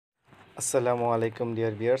Assalamu alaikum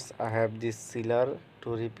dear viewers. I have this sealer to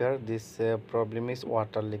repair. This problem is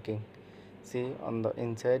water leaking. See on the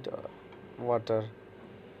inside water.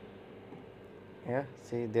 Yeah,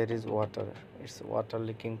 see there is water. It's water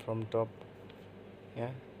leaking from top.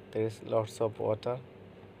 Yeah, there is lots of water.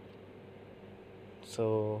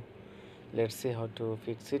 So let's see how to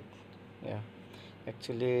fix it. Yeah,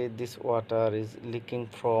 actually this water is leaking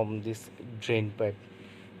from this drain pipe.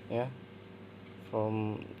 Yeah,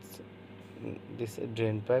 from this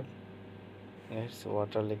drain pipe. It's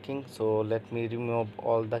water leaking, so let me remove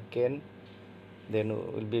all the can, then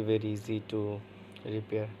it will be very easy to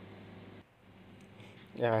repair.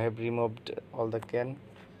 Yeah, I have removed all the can.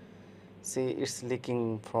 See, it's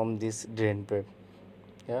leaking from this drain pipe.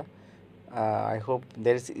 Yeah, I hope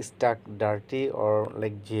there is stuck dirty or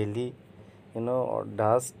like jelly, or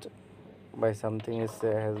dust by something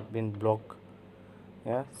has been blocked.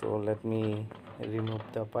 Yeah, so let me remove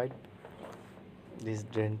the pipe, this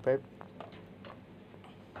drain pipe.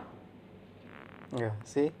 Yeah,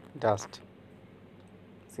 see, dust.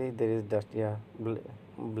 See, there is dust. Yeah,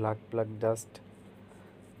 black dust.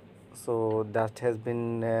 So dust has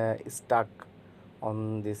been stuck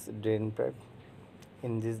on this drain pipe,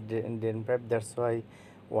 in this drain pipe. That's why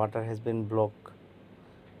water has been blocked.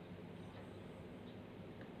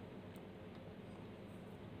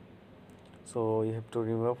 So you have to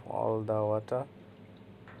remove all the water.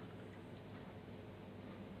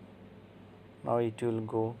 Now it will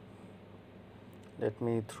go. Let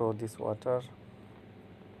me throw this water.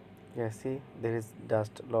 Yeah, see, there is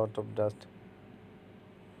dust, lot of dust.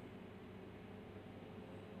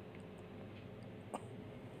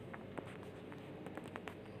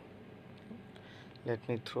 Let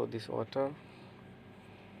me throw this water.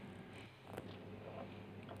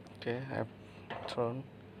 Okay, I have thrown.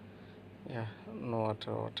 Yeah, no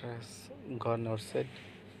water. Water has gone outside.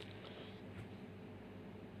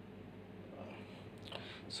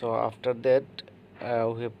 So after that,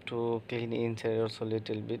 we have to clean inside also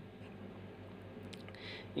little bit.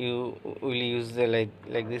 You will use the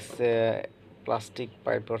like this plastic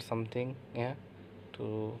pipe or something, yeah,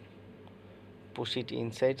 to push it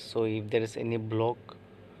inside. So if there is any block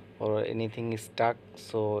or anything is stuck,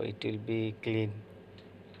 so it will be clean.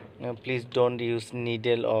 Now please don't use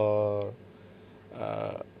needle or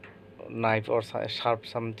uh, knife or sharp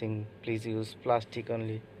something. Please use plastic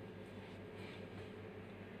only.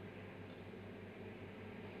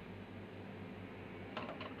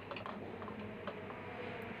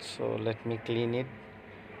 So let me clean it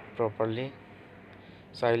properly.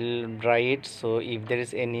 So I'll dry it, so if there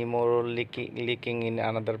is any more leaking in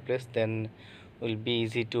another place, then will be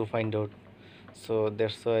easy to find out. So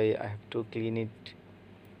that's why I have to clean it.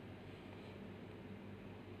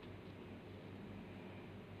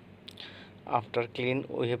 After clean,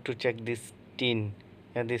 we have to check this tin.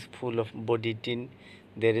 Yeah, this full of body tin,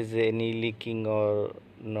 there is any leaking or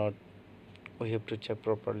not. We have to check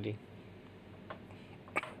properly.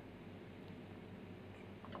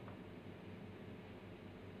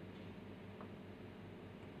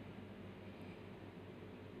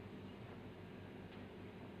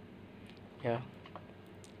 Yeah,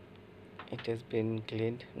 it has been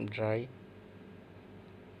cleaned, dry.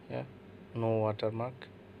 Yeah, no watermark.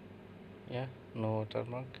 Yeah, no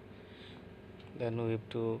watermark. Then we have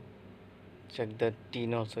to check the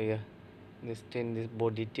tin also. Yeah, this tin, this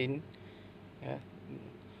body tin. Yeah,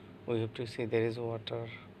 we have to see there is water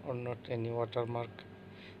or not any watermark.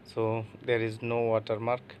 So there is no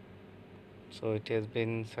watermark, so it has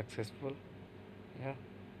been successful. Yeah,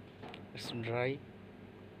 it's dry.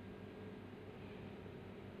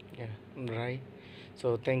 Yeah, dry.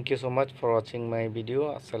 So thank you so much for watching my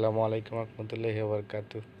video. Assalamu alaikum warahmatullahi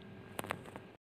wabarakatuh.